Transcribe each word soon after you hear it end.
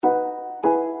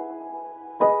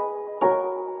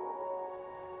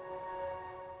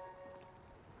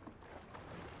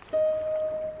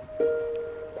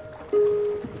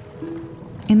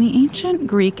ancient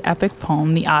Greek epic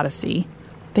poem, the Odyssey,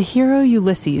 the hero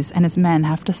Ulysses and his men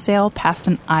have to sail past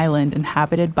an island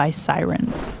inhabited by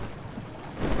sirens.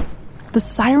 The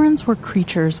sirens were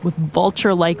creatures with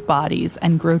vulture-like bodies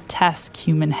and grotesque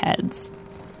human heads.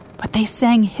 But they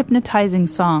sang hypnotizing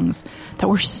songs that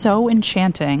were so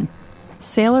enchanting,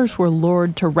 sailors were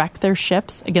lured to wreck their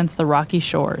ships against the rocky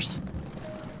shores.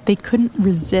 They couldn't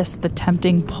resist the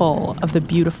tempting pull of the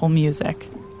beautiful music.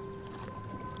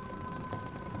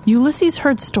 Ulysses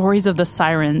heard stories of the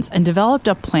sirens and developed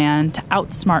a plan to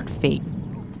outsmart fate.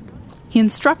 He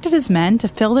instructed his men to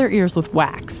fill their ears with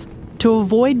wax to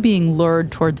avoid being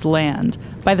lured towards land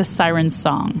by the sirens'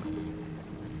 song.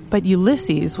 But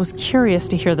Ulysses was curious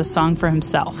to hear the song for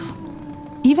himself,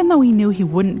 even though he knew he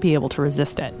wouldn't be able to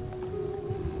resist it.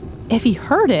 If he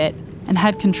heard it and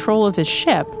had control of his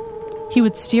ship, he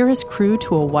would steer his crew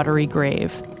to a watery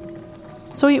grave.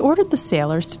 So he ordered the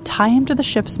sailors to tie him to the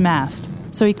ship's mast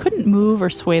so he couldn't move or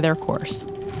sway their course.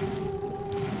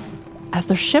 As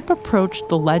their ship approached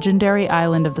the legendary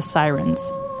island of the Sirens,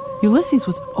 Ulysses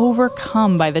was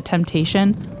overcome by the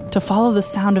temptation to follow the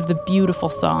sound of the beautiful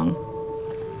song.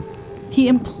 He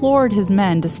implored his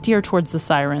men to steer towards the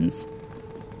Sirens,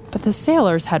 but the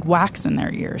sailors had wax in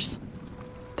their ears.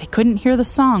 They couldn't hear the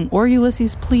song or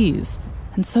Ulysses' pleas,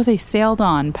 and so they sailed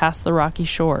on past the rocky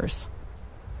shores.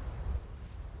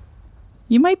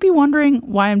 You might be wondering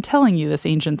why I'm telling you this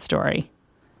ancient story.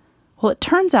 Well, it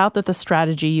turns out that the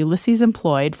strategy Ulysses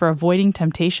employed for avoiding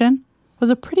temptation was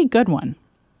a pretty good one.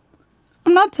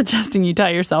 I'm not suggesting you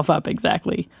tie yourself up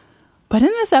exactly, but in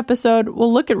this episode,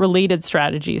 we'll look at related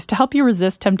strategies to help you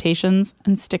resist temptations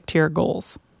and stick to your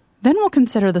goals. Then we'll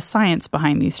consider the science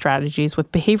behind these strategies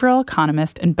with behavioral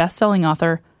economist and best-selling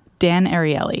author Dan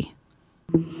Ariely.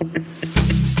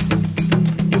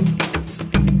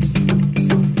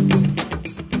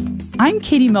 I'm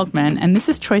Katie Milkman, and this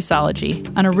is Choiceology,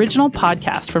 an original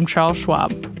podcast from Charles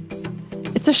Schwab.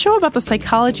 It's a show about the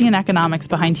psychology and economics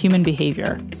behind human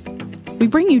behavior. We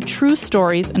bring you true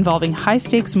stories involving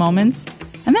high-stakes moments,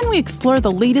 and then we explore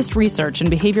the latest research in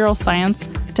behavioral science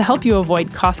to help you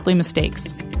avoid costly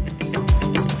mistakes.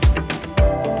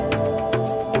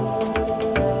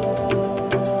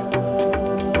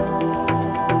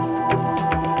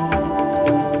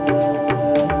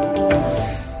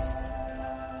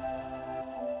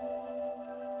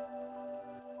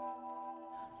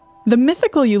 The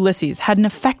mythical Ulysses had an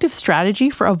effective strategy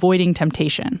for avoiding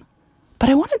temptation. But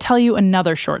I want to tell you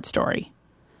another short story.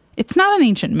 It's not an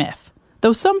ancient myth,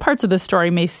 though some parts of this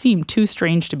story may seem too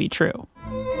strange to be true.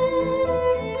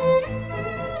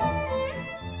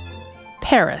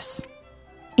 Paris,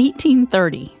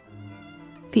 1830.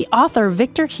 The author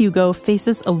Victor Hugo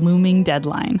faces a looming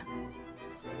deadline.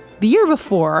 The year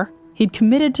before, he'd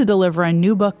committed to deliver a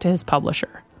new book to his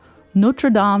publisher,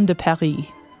 Notre Dame de Paris,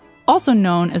 also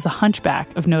known as The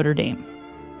Hunchback of Notre Dame.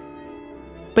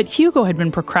 But Hugo had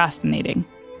been procrastinating.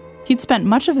 He'd spent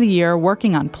much of the year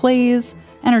working on plays,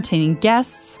 entertaining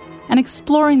guests, and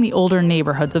exploring the older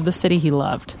neighborhoods of the city he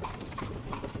loved.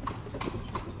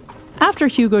 After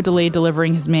Hugo delayed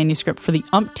delivering his manuscript for the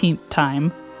umpteenth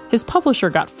time, his publisher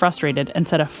got frustrated and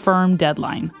set a firm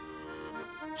deadline.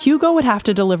 Hugo would have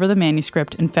to deliver the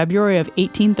manuscript in February of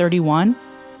 1831,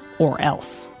 or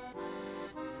else.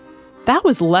 That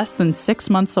was less than 6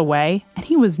 months away, and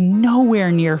he was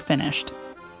nowhere near finished.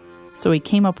 So he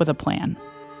came up with a plan.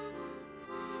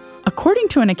 According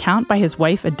to an account by his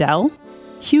wife Adele,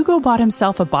 Hugo bought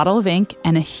himself a bottle of ink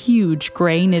and a huge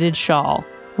gray knitted shawl,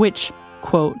 which,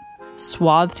 quote,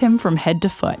 swathed him from head to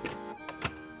foot.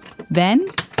 Then,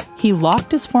 he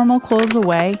locked his formal clothes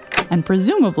away and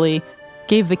presumably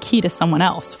gave the key to someone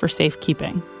else for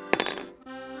safekeeping.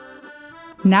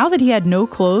 Now that he had no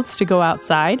clothes to go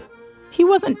outside, he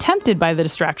wasn't tempted by the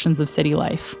distractions of city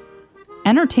life.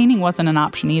 Entertaining wasn't an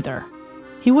option either.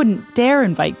 He wouldn't dare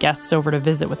invite guests over to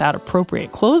visit without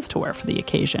appropriate clothes to wear for the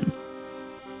occasion.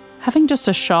 Having just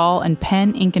a shawl and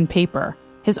pen, ink, and paper,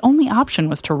 his only option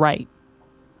was to write.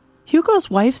 Hugo's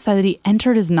wife said that he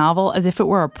entered his novel as if it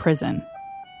were a prison.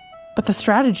 But the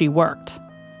strategy worked.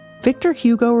 Victor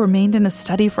Hugo remained in his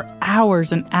study for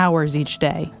hours and hours each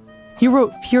day. He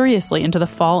wrote furiously into the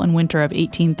fall and winter of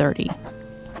 1830.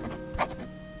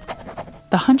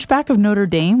 The Hunchback of Notre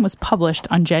Dame was published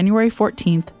on January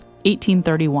 14th,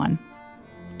 1831,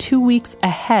 2 weeks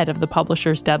ahead of the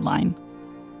publisher's deadline.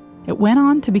 It went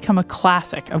on to become a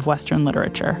classic of Western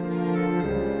literature.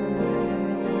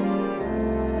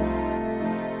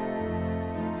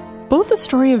 Both the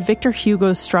story of Victor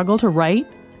Hugo's struggle to write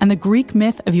and the Greek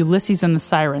myth of Ulysses and the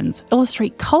Sirens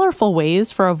illustrate colorful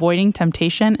ways for avoiding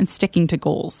temptation and sticking to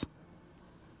goals.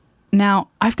 Now,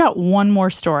 I've got one more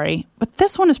story, but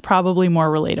this one is probably more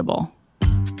relatable.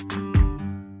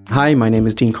 Hi, my name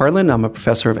is Dean Carlin. I'm a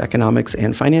professor of economics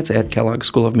and finance at Kellogg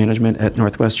School of Management at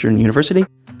Northwestern University.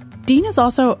 Dean is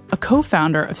also a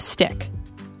co-founder of Stick.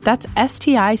 That's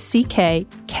STICKK,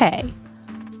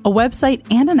 a website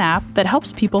and an app that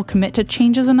helps people commit to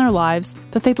changes in their lives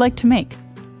that they'd like to make.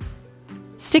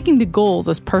 Sticking to goals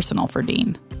is personal for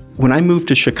Dean. When I moved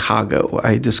to Chicago,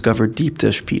 I discovered deep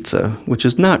dish pizza, which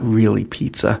is not really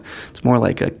pizza. It's more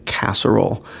like a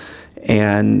casserole,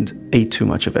 and ate too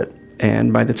much of it.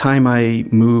 And by the time I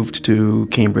moved to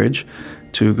Cambridge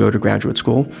to go to graduate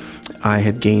school, I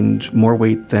had gained more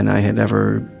weight than I had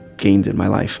ever gained in my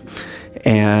life.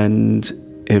 And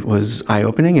it was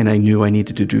eye-opening, and I knew I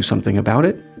needed to do something about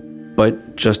it.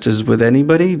 But just as with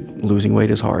anybody, losing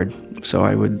weight is hard. So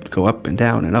I would go up and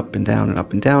down and up and down and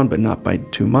up and down, but not by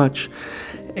too much,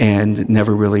 and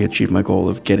never really achieved my goal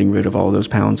of getting rid of all those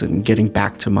pounds and getting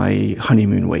back to my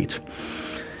honeymoon weight.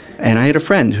 And I had a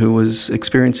friend who was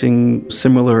experiencing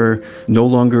similar, no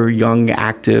longer young,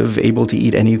 active, able to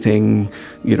eat anything,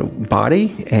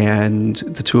 body. And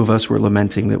the two of us were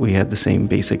lamenting that we had the same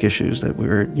basic issues, that we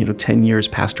were, 10 years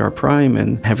past our prime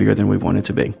and heavier than we wanted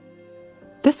to be.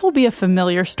 This will be a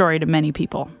familiar story to many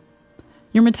people.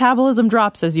 Your metabolism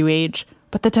drops as you age,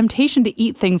 but the temptation to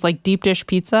eat things like deep dish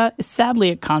pizza is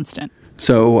sadly a constant.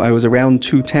 So I was around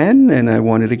 210, and I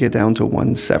wanted to get down to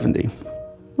 170.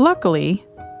 Luckily,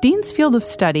 Dean's field of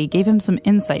study gave him some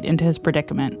insight into his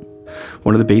predicament.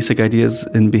 One of the basic ideas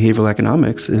in behavioral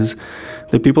economics is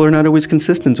that people are not always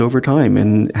consistent over time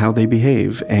in how they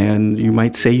behave. And you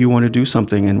might say you want to do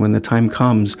something, and when the time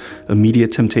comes,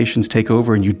 immediate temptations take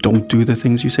over and you don't do the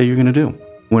things you say you're going to do.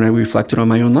 When I reflected on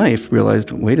my own life,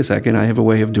 realized, wait a second, I have a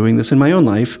way of doing this in my own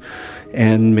life,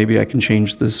 and maybe I can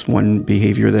change this one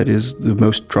behavior that is the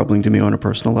most troubling to me on a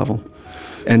personal level.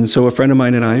 And so a friend of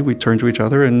mine and I, we turned to each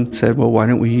other and said, well, why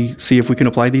don't we see if we can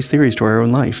apply these theories to our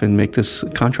own life and make this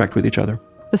contract with each other?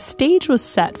 The stage was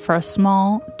set for a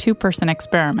small 2-person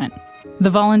experiment. The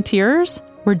volunteers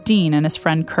were Dean and his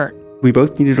friend Kurt. We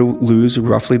both needed to lose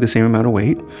roughly the same amount of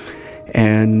weight.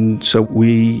 And so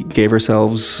we gave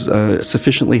ourselves a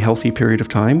sufficiently healthy period of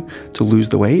time to lose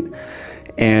the weight.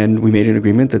 And we made an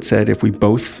agreement that said if we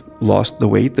both lost the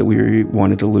weight that we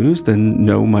wanted to lose, then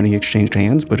no money exchanged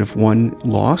hands. But if one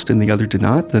lost and the other did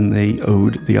not, then they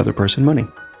owed the other person money.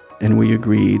 And we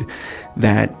agreed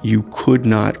that you could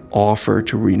not offer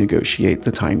to renegotiate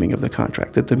the timing of the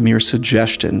contract, that the mere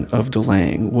suggestion of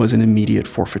delaying was an immediate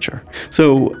forfeiture.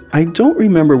 So I don't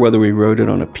remember whether we wrote it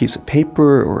on a piece of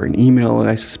paper or an email, and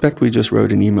I suspect we just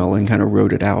wrote an email and kind of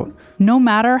wrote it out. No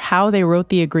matter how they wrote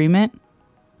the agreement,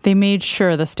 they made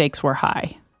sure the stakes were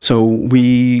high. So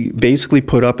we basically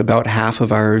put up about half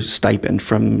of our stipend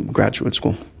from graduate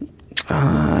school.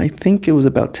 I think it was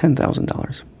about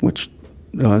 $10,000, which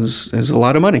is a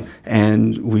lot of money.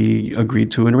 And we agreed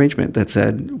to an arrangement that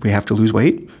said we have to lose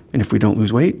weight, and if we don't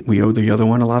lose weight, we owe the other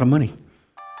one a lot of money.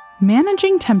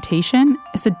 Managing temptation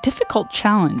is a difficult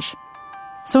challenge.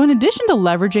 So in addition to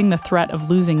leveraging the threat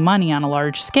of losing money on a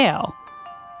large scale,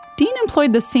 Dean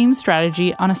employed the same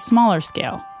strategy on a smaller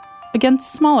scale,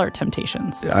 against smaller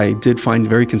temptations. I did find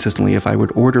very consistently if I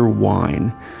would order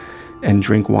wine and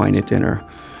drink wine at dinner,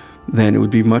 then it would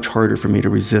be much harder for me to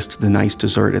resist the nice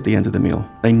dessert at the end of the meal.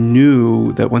 I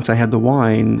knew that once I had the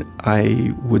wine,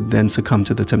 I would then succumb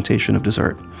to the temptation of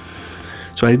dessert.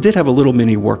 So I did have a little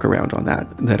mini workaround on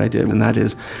that I did, and that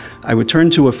is I would turn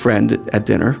to a friend at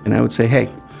dinner and I would say,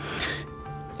 hey,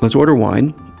 let's order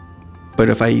wine, but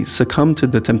if I succumb to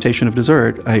the temptation of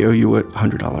dessert, I owe you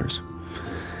 $100.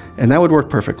 And that would work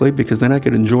perfectly because then I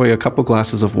could enjoy a couple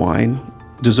glasses of wine,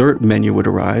 dessert menu would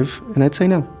arrive, and I'd say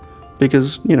no.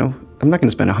 Because, I'm not going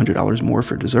to spend $100 more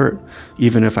for dessert,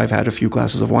 even if I've had a few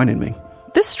glasses of wine in me.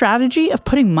 This strategy of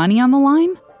putting money on the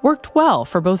line worked well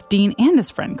for both Dean and his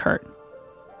friend Kurt.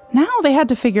 Now they had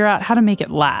to figure out how to make it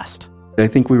last. I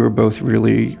think we were both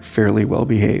really fairly well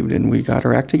behaved, and we got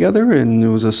our act together, and it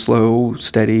was a slow,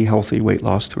 steady, healthy weight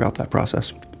loss throughout that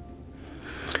process.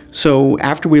 So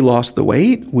after we lost the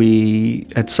weight, we,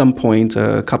 at some point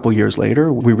a couple years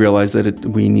later, we realized that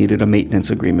we needed a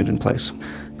maintenance agreement in place.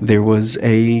 There was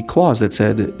a clause that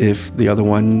said if the other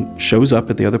one shows up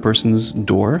at the other person's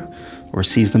door or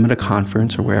sees them at a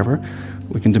conference or wherever,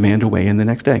 we can demand a weigh-in the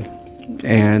next day.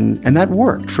 And that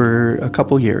worked for a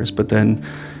couple years, but then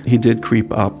he did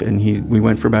creep up, and we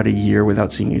went for about a year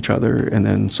without seeing each other, and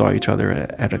then saw each other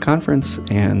at a conference,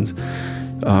 and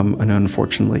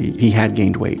unfortunately, he had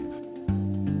gained weight.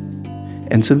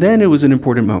 And so then it was an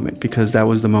important moment, because that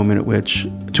was the moment at which,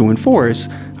 to enforce,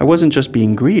 I wasn't just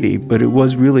being greedy, but it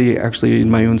was really actually in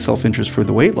my own self-interest for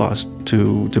the weight loss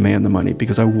to demand the money,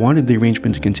 because I wanted the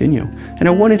arrangement to continue. And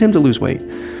I wanted him to lose weight.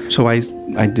 So I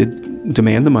did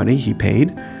demand the money. He paid.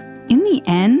 In the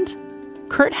end,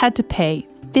 Kurt had to pay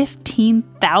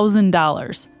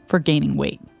 $15,000 for gaining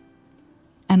weight.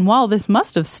 And while this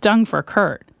must have stung for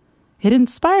Kurt, it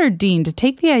inspired Dean to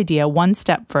take the idea one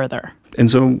step further. And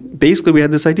so basically we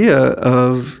had this idea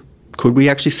of, could we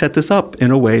actually set this up in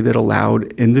a way that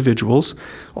allowed individuals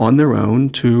on their own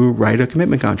to write a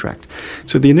commitment contract?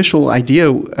 So the initial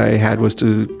idea I had was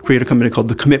to create a company called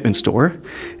The Commitment Store.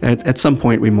 At some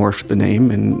point we morphed the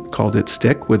name and called it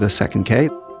Stick with a second K.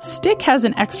 Stick has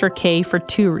an extra K for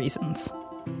two reasons.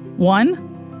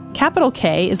 One, capital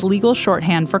K is legal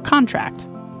shorthand for contract.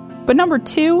 But number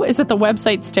two is that the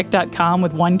website stick.com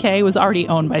with 1K was already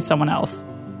owned by someone else.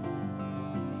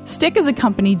 Stick is a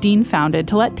company Dean founded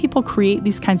to let people create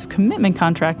these kinds of commitment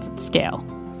contracts at scale.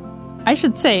 I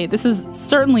should say, this is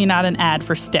certainly not an ad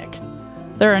for Stick.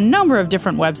 There are a number of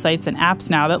different websites and apps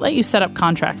now that let you set up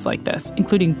contracts like this,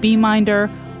 including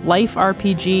Beeminder, Life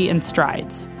RPG, and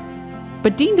Strides.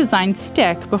 But Dean designed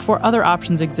Stick before other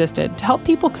options existed to help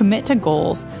people commit to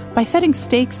goals by setting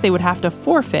stakes they would have to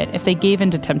forfeit if they gave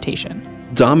in to temptation.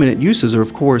 Dominant uses,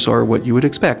 of course, are what you would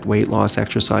expect: weight loss,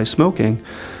 exercise, smoking.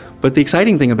 But the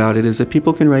exciting thing about it is that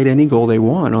people can write any goal they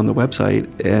want on the website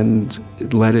and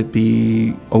let it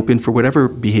be open for whatever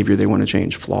behavior they want to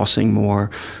change. Flossing more,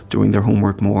 doing their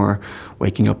homework more,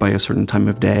 waking up by a certain time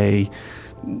of day.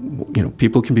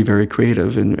 People can be very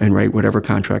creative and write whatever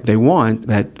contract they want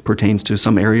that pertains to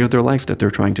some area of their life that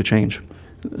they're trying to change.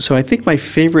 So I think my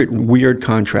favorite weird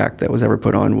contract that was ever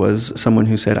put on was someone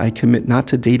who said, I commit not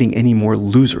to dating any more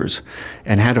losers,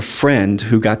 and had a friend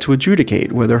who got to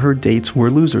adjudicate whether her dates were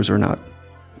losers or not.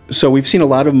 So we've seen a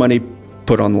lot of money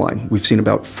put on the line. We've seen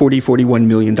about $41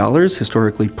 million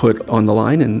historically put on the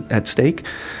line and at stake.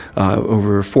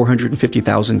 Over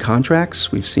 450,000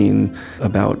 contracts. We've seen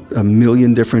about 1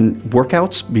 million different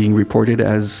workouts being reported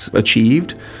as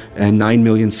achieved, and 9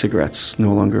 million cigarettes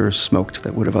no longer smoked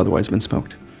that would have otherwise been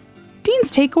smoked.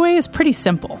 Dean's takeaway is pretty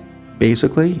simple.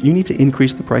 Basically, you need to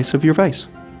increase the price of your vice.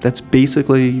 That's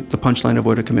basically the punchline of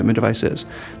what a commitment device is.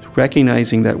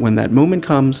 Recognizing that when that moment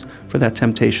comes for that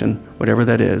temptation, whatever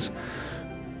that is,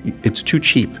 it's too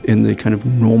cheap in the kind of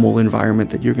normal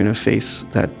environment that you're going to face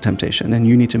that temptation, and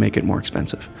you need to make it more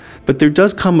expensive. But there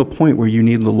does come a point where you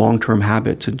need the long-term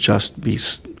habit to just be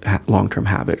long-term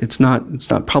habit. It's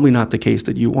probably not the case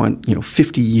that you want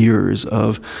 50 years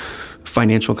of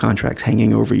financial contracts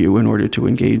hanging over you in order to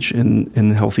engage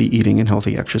in healthy eating and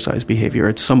healthy exercise behavior.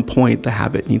 At some point, the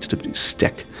habit needs to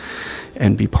stick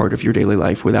and be part of your daily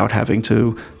life without having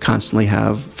to constantly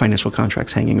have financial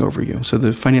contracts hanging over you. So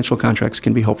the financial contracts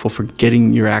can be helpful for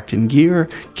getting your act in gear,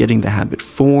 getting the habit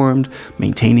formed,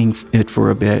 maintaining it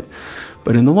for a bit.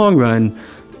 But in the long run,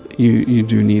 you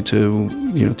do need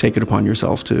to take it upon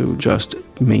yourself to just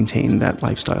maintain that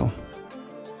lifestyle.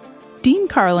 Dean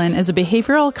Karlan is a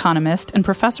behavioral economist and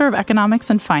professor of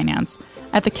economics and finance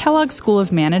at the Kellogg School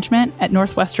of Management at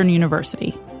Northwestern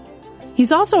University.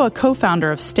 He's also a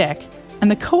co-founder of Stick and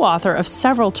the co-author of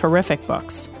several terrific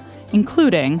books,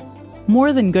 including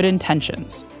More Than Good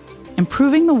Intentions,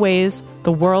 Improving the Ways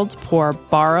the World's Poor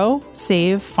Borrow,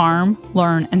 Save, Farm,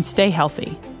 Learn, and Stay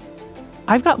Healthy.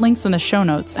 I've got links in the show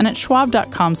notes and at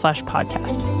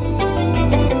schwab.com/podcast.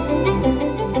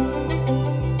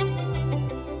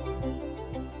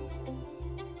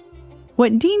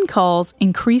 What Dean calls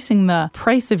increasing the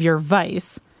price of your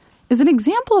vice is an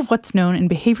example of what's known in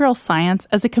behavioral science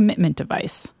as a commitment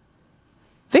device.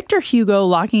 Victor Hugo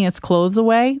locking his clothes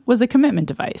away was a commitment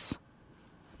device.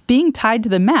 Being tied to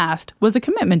the mast was a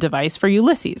commitment device for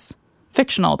Ulysses,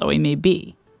 fictional though he may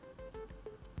be.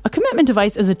 A commitment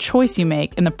device is a choice you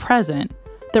make in the present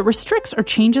that restricts or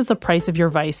changes the price of your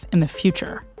vice in the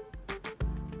future.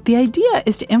 The idea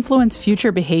is to influence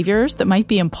future behaviors that might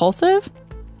be impulsive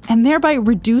and thereby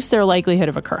reduce their likelihood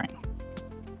of occurring.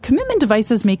 Commitment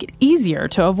devices make it easier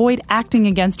to avoid acting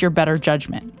against your better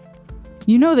judgment.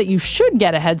 You know that you should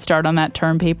get a head start on that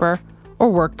term paper,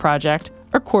 or work project,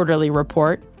 or quarterly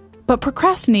report, but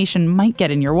procrastination might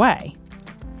get in your way.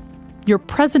 Your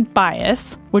present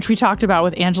bias, which we talked about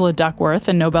with Angela Duckworth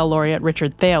and Nobel laureate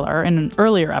Richard Thaler in an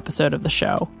earlier episode of the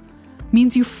show,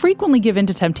 means you frequently give in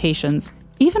to temptations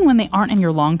even when they aren't in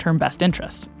your long-term best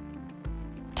interest.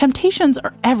 Temptations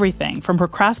are everything from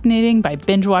procrastinating by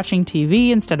binge-watching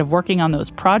TV instead of working on those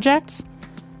projects,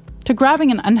 to grabbing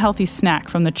an unhealthy snack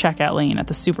from the checkout lane at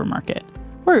the supermarket,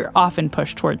 where you're often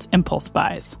pushed towards impulse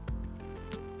buys.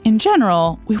 In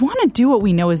general, we want to do what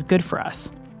we know is good for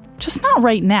us, just not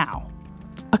right now.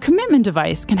 A commitment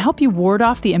device can help you ward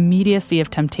off the immediacy of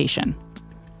temptation.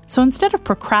 So instead of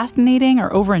procrastinating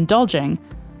or overindulging,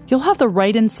 you'll have the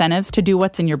right incentives to do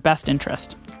what's in your best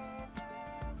interest.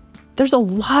 There's a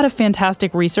lot of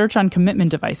fantastic research on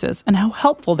commitment devices and how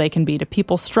helpful they can be to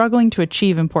people struggling to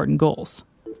achieve important goals.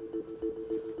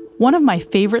 One of my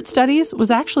favorite studies was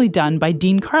actually done by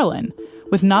Dean Karlan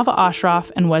with Nava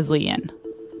Ashraf and Wesley Yin.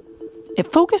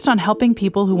 It focused on helping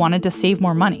people who wanted to save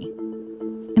more money.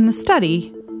 In the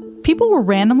study, people were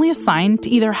randomly assigned to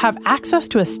either have access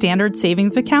to a standard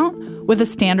savings account with a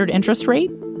standard interest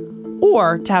rate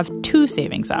or to have two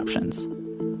savings options.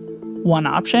 One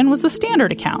option was the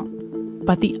standard account,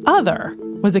 but the other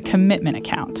was a commitment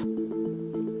account.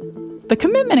 The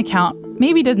commitment account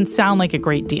maybe didn't sound like a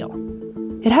great deal.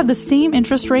 It had the same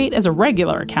interest rate as a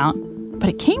regular account, but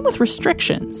it came with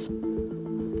restrictions.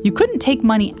 You couldn't take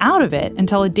money out of it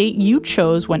until a date you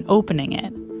chose when opening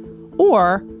it,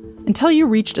 or until you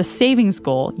reached a savings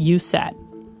goal you set.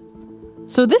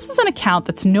 So this is an account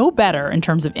that's no better in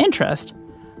terms of interest,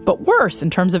 but worse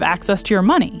in terms of access to your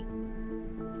money.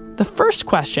 The first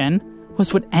question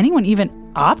was, would anyone even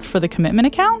opt for the commitment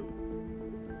account?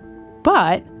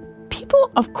 But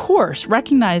people, of course,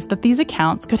 recognized that these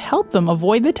accounts could help them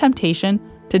avoid the temptation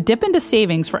to dip into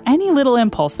savings for any little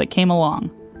impulse that came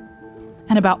along.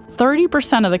 And about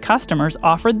 30% of the customers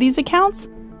offered these accounts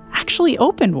actually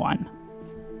opened one.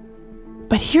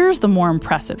 But here's the more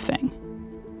impressive thing.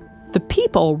 The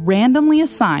people randomly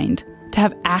assigned to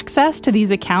have access to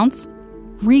these accounts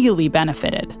really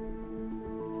benefited.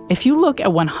 If you look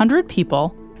at 100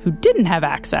 people who didn't have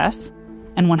access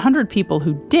and 100 people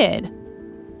who did,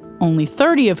 only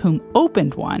 30 of whom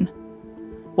opened one,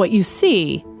 what you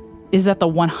see is that the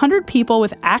 100 people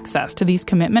with access to these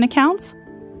commitment accounts,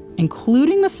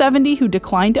 including the 70 who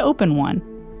declined to open one,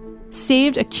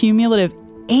 saved a cumulative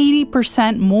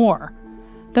 80% more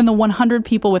than the 100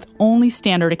 people with only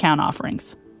standard account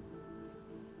offerings.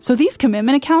 So these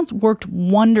commitment accounts worked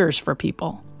wonders for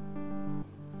people.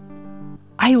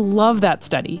 I love that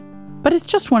study, but it's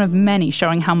just one of many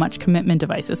showing how much commitment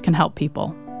devices can help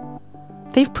people.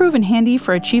 They've proven handy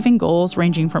for achieving goals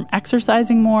ranging from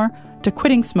exercising more to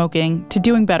quitting smoking to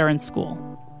doing better in school.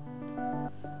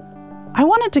 I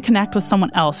wanted to connect with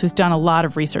someone else who's done a lot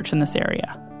of research in this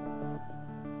area.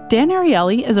 Dan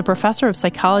Ariely is a professor of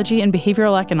psychology and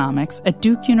behavioral economics at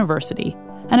Duke University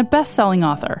and a best-selling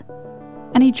author.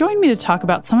 And he joined me to talk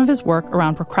about some of his work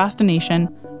around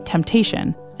procrastination,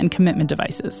 temptation, and commitment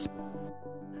devices.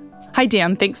 Hi,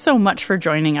 Dan. Thanks so much for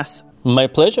joining us. My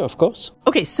pleasure, of course.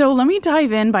 Okay, so let me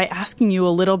dive in by asking you a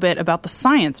little bit about the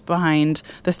science behind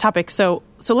this topic. So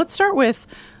let's start with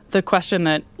the question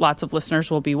that lots of listeners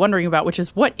will be wondering about, which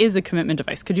is, what is a commitment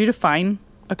device? Could you define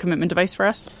a commitment device for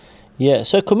us? Yeah,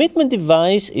 so a commitment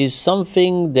device is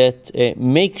something that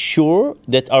makes sure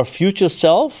that our future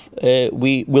self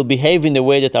we will behave in the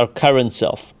way that our current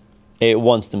self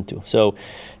wants them to. So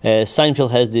Seinfeld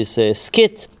has this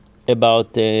skit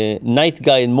about night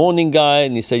guy and morning guy,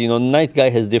 and he said, night guy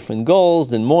has different goals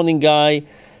than morning guy.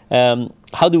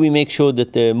 How do we make sure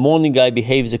that the morning guy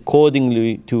behaves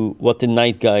accordingly to what the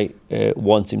night guy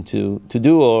wants him to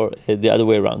do, or the other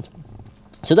way around?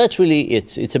 So that's really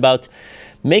it. It's about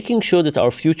making sure that our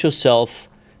future self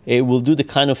will do the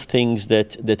kind of things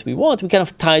that we want. We kind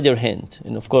of tie their hand.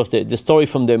 And of course, the story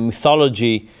from the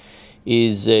mythology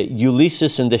is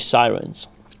Ulysses and the Sirens.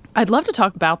 I'd love to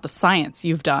talk about the science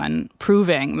you've done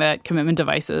proving that commitment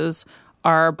devices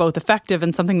are both effective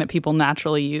and something that people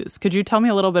naturally use. Could you tell me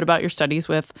a little bit about your studies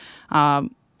with Klaus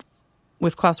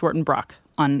Wertenbrock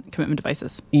on commitment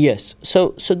devices? Yes.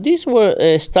 So these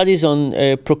were studies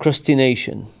on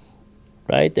procrastination.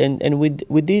 Right, and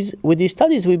with these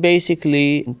studies, we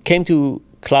basically came to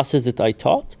classes that I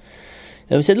taught,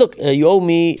 and we said, look, you owe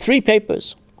me 3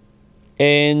 papers.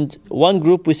 And one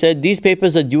group, we said, these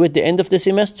papers are due at the end of the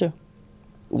semester.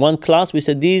 One class, we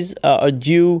said, these are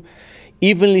due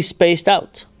evenly spaced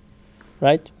out,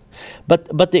 right?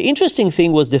 But the interesting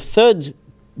thing was the third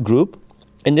group.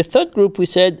 And the third group, we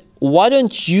said, why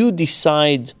don't you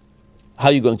decide how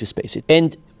you're going to space it?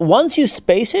 And once you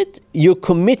space it, you're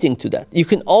committing to that. You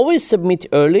can always submit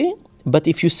early, but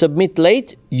if you submit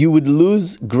late, you would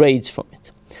lose grades from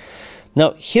it.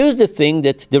 Now, here's the thing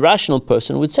that the rational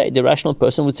person would say. The rational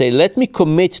person would say, let me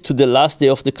commit to the last day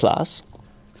of the class.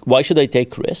 Why should I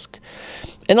take risk?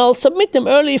 And I'll submit them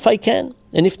early if I can.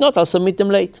 And if not, I'll submit them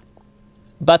late.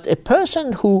 But a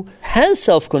person who has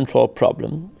self-control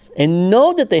problems and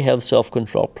know that they have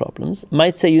self-control problems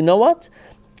might say, you know what?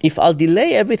 If I'll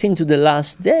delay everything to the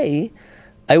last day,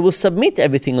 I will submit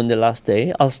everything on the last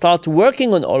day. I'll start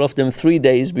working on all of them 3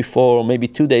 days before, or maybe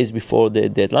 2 days before the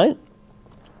deadline.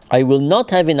 I will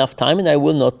not have enough time and I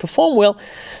will not perform well.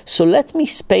 So let me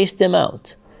space them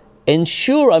out. And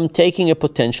sure, I'm taking a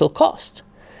potential cost.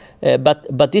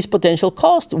 But this potential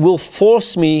cost will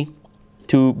force me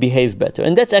to behave better.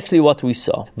 And that's actually what we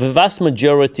saw. The vast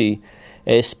majority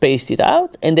spaced it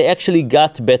out, and they actually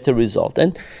got better result.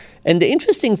 And the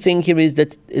interesting thing here is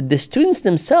that the students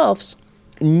themselves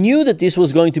knew that this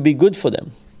was going to be good for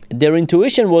them. Their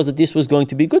intuition was that this was going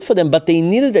to be good for them, but they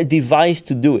needed a device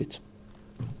to do it.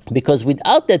 Because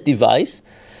without that device,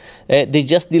 they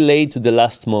just delayed to the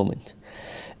last moment.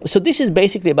 So this is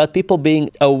basically about people being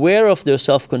aware of their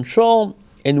self-control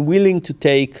and willing to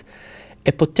take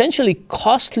a potentially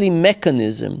costly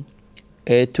mechanism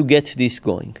to get this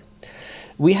going.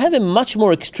 We have a much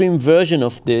more extreme version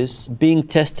of this being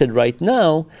tested right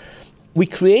now. We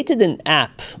created an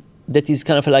app that is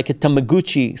kind of like a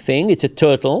Tamagotchi thing. It's a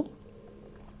turtle.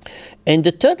 And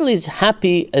the turtle is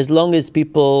happy as long as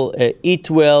people eat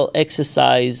well,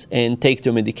 exercise, and take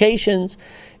their medications.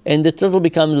 And the turtle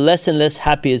becomes less and less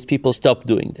happy as people stop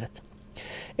doing that.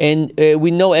 And we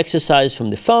know exercise from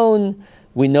the phone.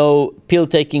 We know pill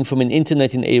taking from an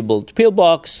internet-enabled pill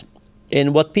box.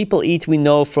 And what people eat, we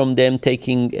know from them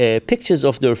taking pictures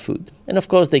of their food. And of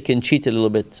course, they can cheat a little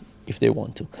bit if they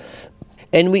want to.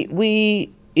 And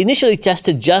we initially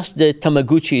tested just the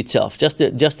Tamagotchi itself, just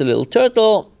a little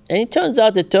turtle. And it turns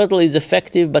out the turtle is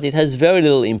effective, but it has very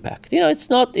little impact.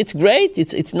 It's great,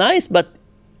 it's nice, but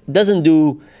doesn't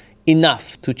do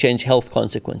enough to change health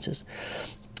consequences.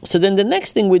 So then the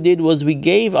next thing we did was we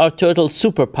gave our turtle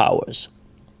superpowers.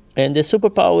 And the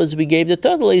superpowers we gave the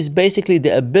turtle is basically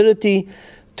the ability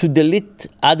to delete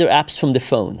other apps from the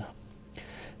phone.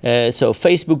 So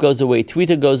Facebook goes away,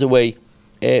 Twitter goes away.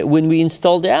 When we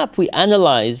install the app, we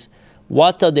analyze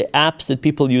what are the apps that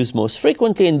people use most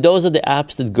frequently, and those are the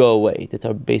apps that go away, that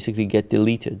are basically get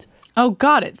deleted. Oh,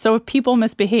 got it. So if people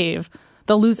misbehave,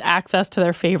 they'll lose access to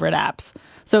their favorite apps.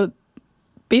 So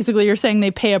basically you're saying they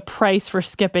pay a price for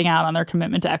skipping out on their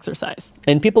commitment to exercise.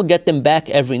 And people get them back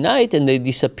every night, and they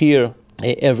disappear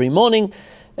every morning.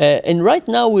 And right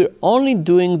now we're only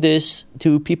doing this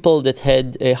to people that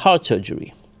had heart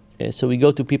surgery. So we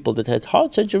go to people that had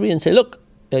heart surgery and say, look,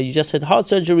 you just had heart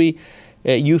surgery.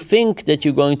 You think that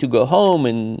you're going to go home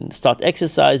and start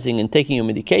exercising and taking your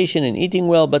medication and eating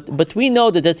well, but we know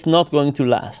that that's not going to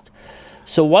last.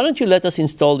 So why don't you let us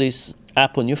install this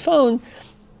app on your phone?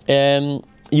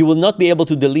 You will not be able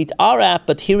to delete our app,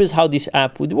 but here is how this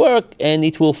app would work, and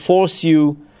it will force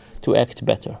you to act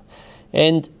better.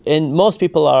 And most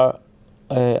people are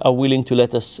willing to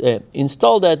let us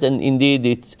install that, and indeed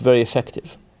it's very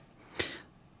effective.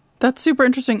 That's super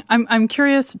interesting. I'm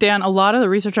curious, Dan, a lot of the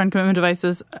research on commitment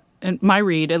devices, in my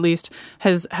read at least,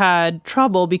 has had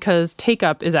trouble because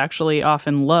take-up is actually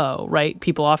often low, right?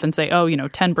 People often say,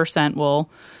 10%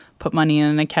 will put money in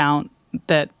an account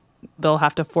that they'll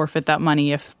have to forfeit that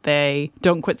money if they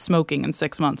don't quit smoking in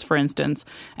 6 months, for instance.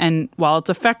 And while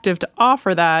it's effective to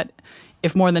offer that,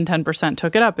 if more than 10%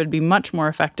 took it up, it'd be much more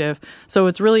effective. So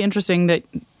it's really interesting that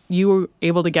you were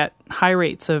able to get high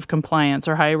rates of compliance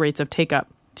or high rates of take-up.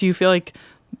 Do you feel like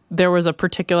there was a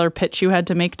particular pitch you had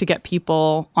to make to get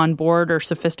people on board or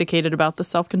sophisticated about the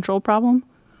self-control problem?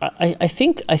 I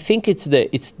think it's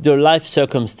their life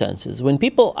circumstances. When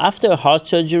people, after heart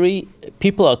surgery,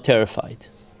 people are terrified,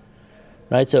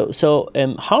 right? So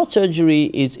heart surgery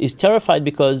is terrified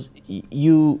because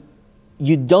you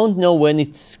don't know when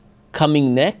it's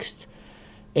coming next,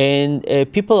 and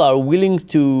people are willing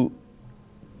to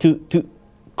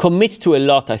commit to a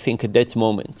lot, I think, at that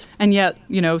moment. And yet,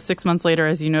 6 months later,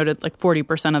 as you noted, like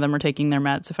 40% of them are taking their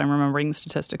meds, if I'm remembering the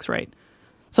statistics right.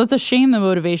 So it's a shame the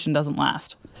motivation doesn't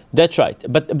last. That's right.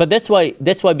 But that's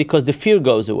why because the fear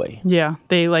goes away. Yeah,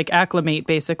 they acclimate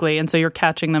basically. And so you're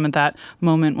catching them at that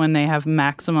moment when they have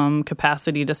maximum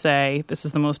capacity to say, this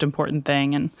is the most important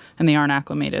thing, and they aren't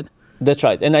acclimated. That's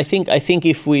right. And I think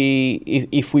if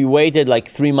we waited like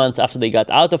 3 months after they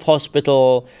got out of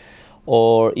hospital,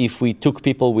 or if we took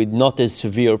people with not as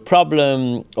severe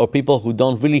problem, or people who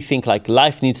don't really think like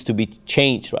life needs to be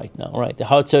changed right now, right? The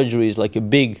heart surgery is like a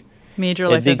big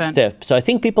step. So I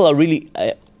think people are really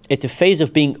at a phase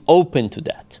of being open to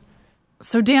that.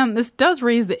 So Dan, this does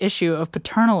raise the issue of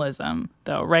paternalism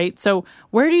though, right? So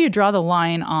where do you draw the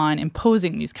line on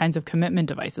imposing these kinds of commitment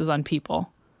devices on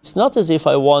people? It's not as if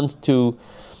I want to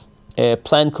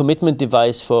plan commitment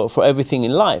device for everything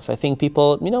in life. I think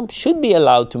people, should be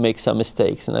allowed to make some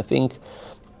mistakes, and I think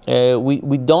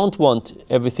we don't want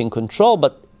everything controlled.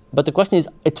 But the question is,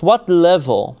 at what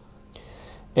level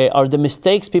are the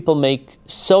mistakes people make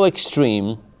so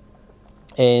extreme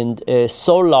and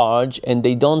so large, and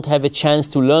they don't have a chance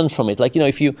to learn from it. Like,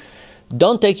 if you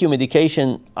don't take your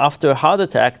medication after a heart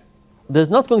attack, there's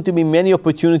not going to be many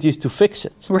opportunities to fix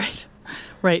it. Right.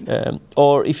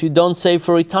 Or if you don't save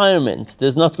for retirement,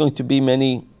 there's not going to be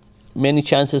many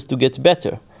chances to get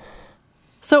better.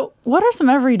 So what are some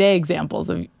everyday examples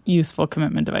of useful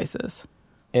commitment devices?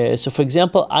 So, for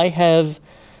example, I have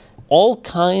all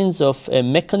kinds of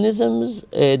mechanisms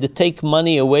that take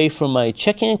money away from my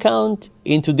checking account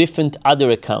into different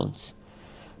other accounts,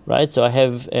 right? So I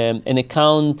have an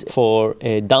account for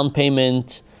down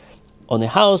payment on a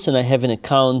house, and I have an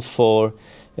account for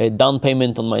down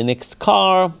payment on my next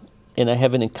car, and I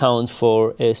have an account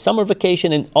for a summer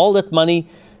vacation, and all that money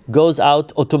goes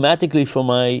out automatically from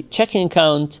my checking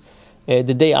account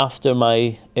the day after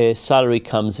my salary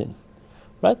comes in,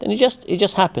 right? And it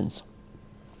just happens.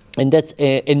 And that's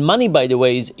and money, by the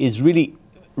way, is really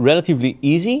relatively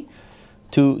easy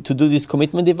to do these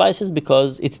commitment devices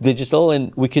because it's digital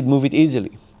and we could move it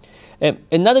easily.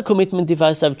 Another commitment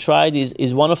device I've tried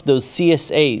is one of those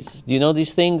CSAs. Do you know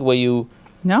this thing where you...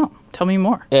 No, tell me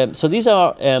more. So these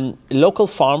are local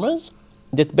farmers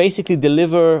that basically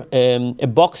deliver a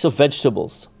box of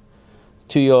vegetables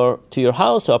to your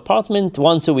house or apartment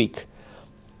once a week.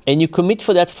 And you commit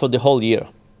for that for the whole year.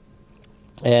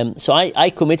 So I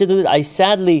committed to it. I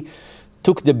sadly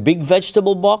took the big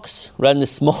vegetable box rather than the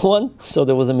small one, so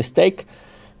there was a mistake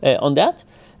on that.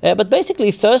 But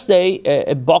basically, Thursday,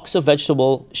 a box of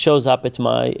vegetable shows up at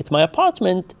my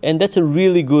apartment, and that's a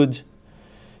really good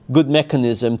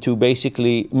mechanism to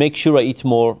basically make sure I eat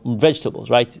more vegetables,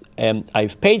 right?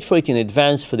 I've paid for it in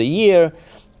advance for the year.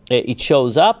 It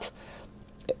shows up.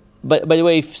 But by the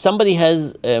way, if somebody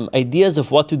has ideas of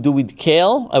what to do with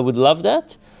kale, I would love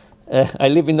that. I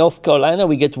live in North Carolina.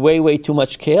 We get way too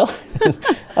much kale.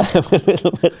 I'm a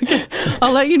little bit...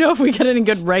 I'll let you know if we get any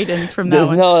good write-ins from that There's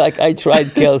one. I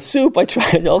tried kale soup. I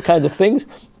tried all kinds of things.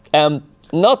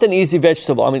 Not an easy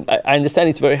vegetable. I mean, I understand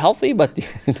it's very healthy, but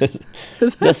there's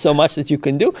just so much that you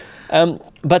can do.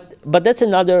 But that's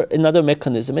another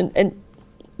mechanism. And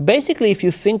basically, if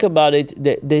you think about it,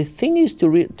 the thing is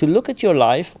to look at your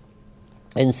life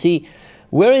and see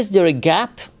where is there a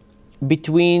gap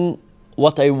between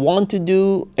what I want to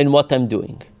do and what I'm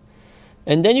doing.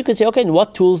 And then you can say, okay, and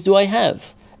what tools do I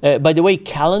have? By the way,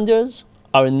 calendars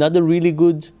are another really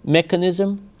good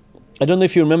mechanism. I don't know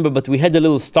if you remember, but we had a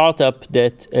little startup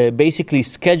that basically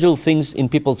scheduled things in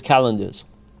people's calendars.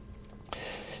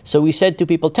 So we said to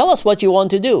people, tell us what you want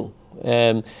to do.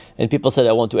 And people said,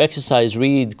 I want to exercise,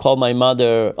 read, call my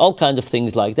mother, all kinds of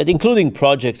things like that, including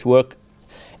projects, work.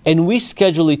 And we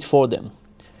schedule it for them.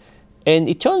 And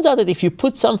it turns out that if you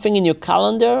put something in your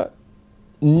calendar,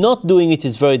 not doing it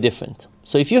is very different.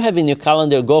 So if you have in your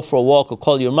calendar, go for a walk or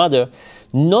call your mother,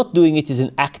 not doing it is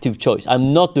an active choice.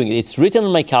 I'm not doing it. It's written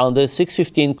on my calendar,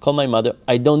 6:15, call my mother.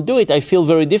 I don't do it. I feel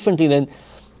very differently than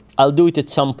I'll do it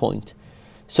at some point.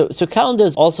 So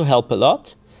calendars also help a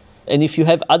lot. And if you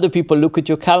have other people look at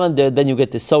your calendar, then you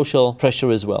get the social pressure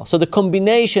as well. So the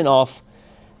combination of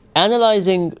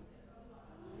analyzing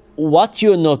what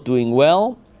you're not doing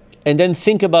well, and then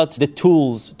think about the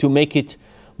tools to make it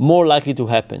more likely to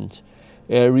happen.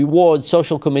 Reward,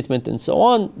 social commitment, and so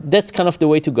on. That's kind of the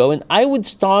way to go. And I would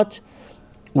start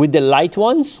with the light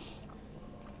ones.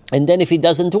 And then if it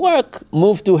doesn't work,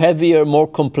 move to heavier, more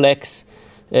complex,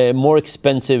 more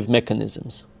expensive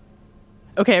mechanisms.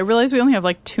 Okay, I realize we only have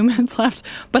like 2 minutes left,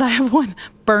 but I have one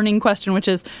burning question, which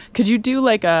is, could you do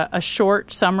like a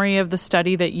short summary of the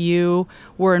study that you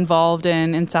were involved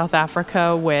in South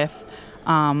Africa with...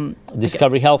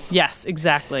 Discovery Health. Yes,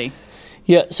 exactly.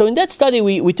 Yeah, so in that study,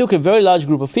 we took a very large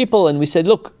group of people and we said,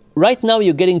 look, right now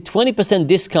you're getting 20%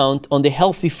 discount on the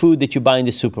healthy food that you buy in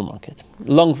the supermarket.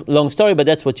 Long story, but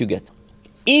that's what you get.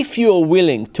 If you're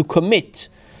willing to commit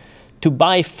to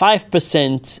buy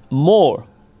 5% more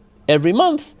every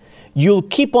month, you'll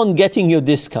keep on getting your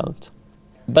discount.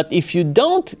 But if you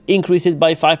don't increase it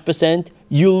by 5%,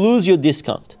 you'll lose your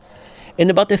discount. And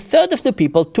about a third of the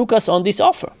people took us on this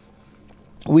offer,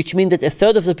 which means that a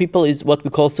third of the people is what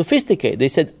we call sophisticated. They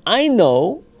said, I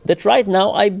know that right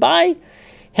now I buy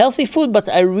healthy food, but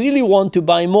I really want to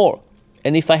buy more.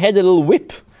 And if I had a little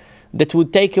whip that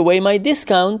would take away my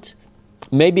discount,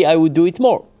 maybe I would do it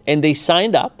more. And they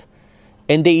signed up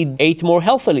and they ate more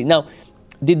healthily. Now,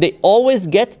 did they always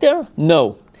get there?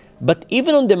 No. But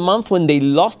even on the month when they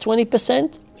lost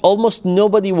 20%, almost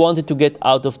nobody wanted to get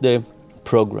out of the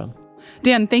program.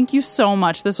 Dan, thank you so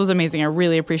much. This was amazing. I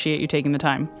really appreciate you taking the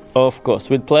time. Of course,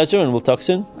 with pleasure, and we'll talk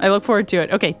soon. I look forward to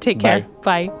it. Okay, take care.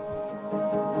 Bye.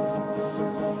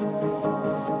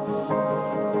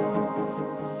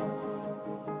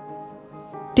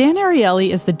 Dan Ariely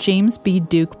is the James B.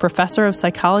 Duke Professor of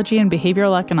Psychology and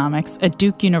Behavioral Economics at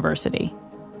Duke University.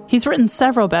 He's written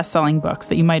several best-selling books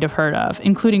that you might have heard of,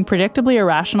 including Predictably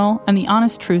Irrational and The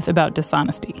Honest Truth About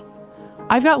Dishonesty.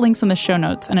 I've got links in the show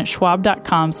notes and at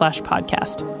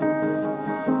schwab.com/podcast.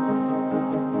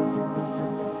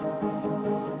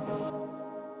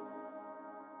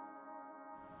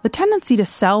 The tendency to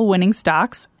sell winning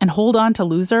stocks and hold on to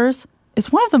losers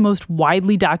is one of the most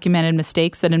widely documented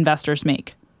mistakes that investors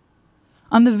make.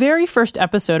 On the very first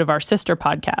episode of our sister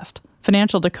podcast,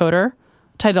 Financial Decoder,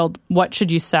 titled What Should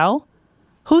You Sell?,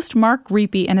 host Mark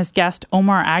Riepe and his guest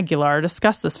Omar Aguilar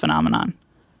discuss this phenomenon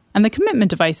and the commitment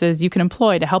devices you can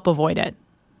employ to help avoid it.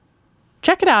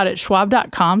 Check it out at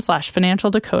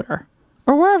schwab.com/financial decoder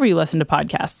or wherever you listen to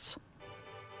podcasts.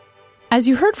 As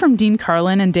you heard from Dean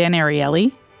Karlan and Dan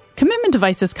Ariely, commitment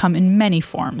devices come in many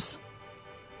forms.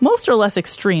 Most are less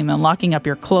extreme than locking up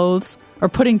your clothes or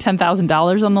putting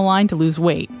 $10,000 on the line to lose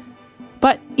weight.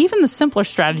 But even the simpler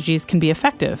strategies can be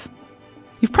effective.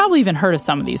 You've probably even heard of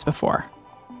some of these before.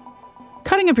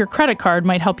 Cutting up your credit card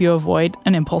might help you avoid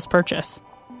an impulse purchase.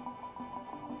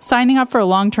 Signing up for a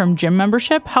long-term gym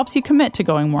membership helps you commit to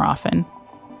going more often.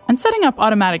 And setting up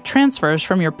automatic transfers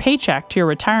from your paycheck to your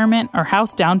retirement or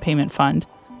house down payment fund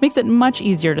makes it much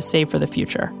easier to save for the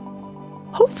future.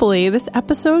 Hopefully, this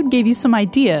episode gave you some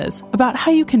ideas about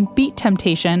how you can beat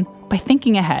temptation by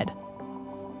thinking ahead.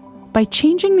 By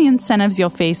changing the incentives you'll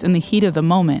face in the heat of the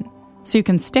moment so you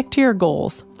can stick to your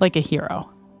goals like a hero.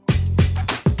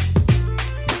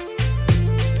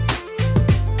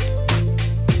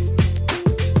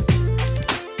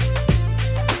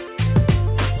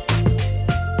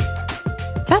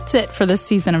 That's it for this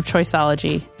season of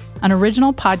Choiceology, an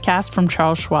original podcast from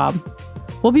Charles Schwab.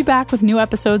 We'll be back with new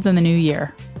episodes in the new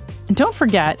year. And don't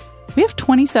forget, we have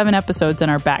 27 episodes in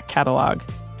our back catalog.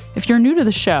 If you're new to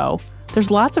the show,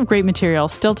 there's lots of great material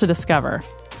still to discover.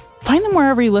 Find them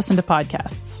wherever you listen to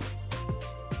podcasts.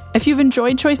 If you've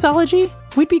enjoyed Choiceology,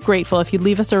 we'd be grateful if you'd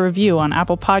leave us a review on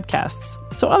Apple Podcasts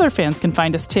so other fans can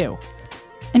find us too.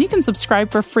 And you can subscribe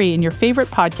for free in your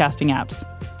favorite podcasting apps.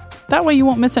 That way you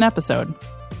won't miss an episode.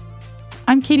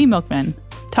 I'm Katie Milkman.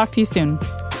 Talk to you soon.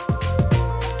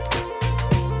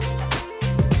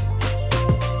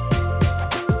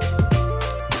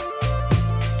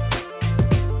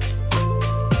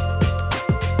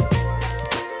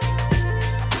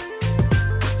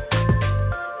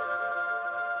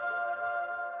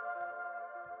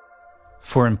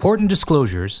 For important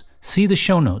disclosures, see the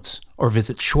show notes or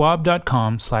visit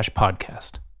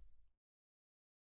schwab.com/podcast.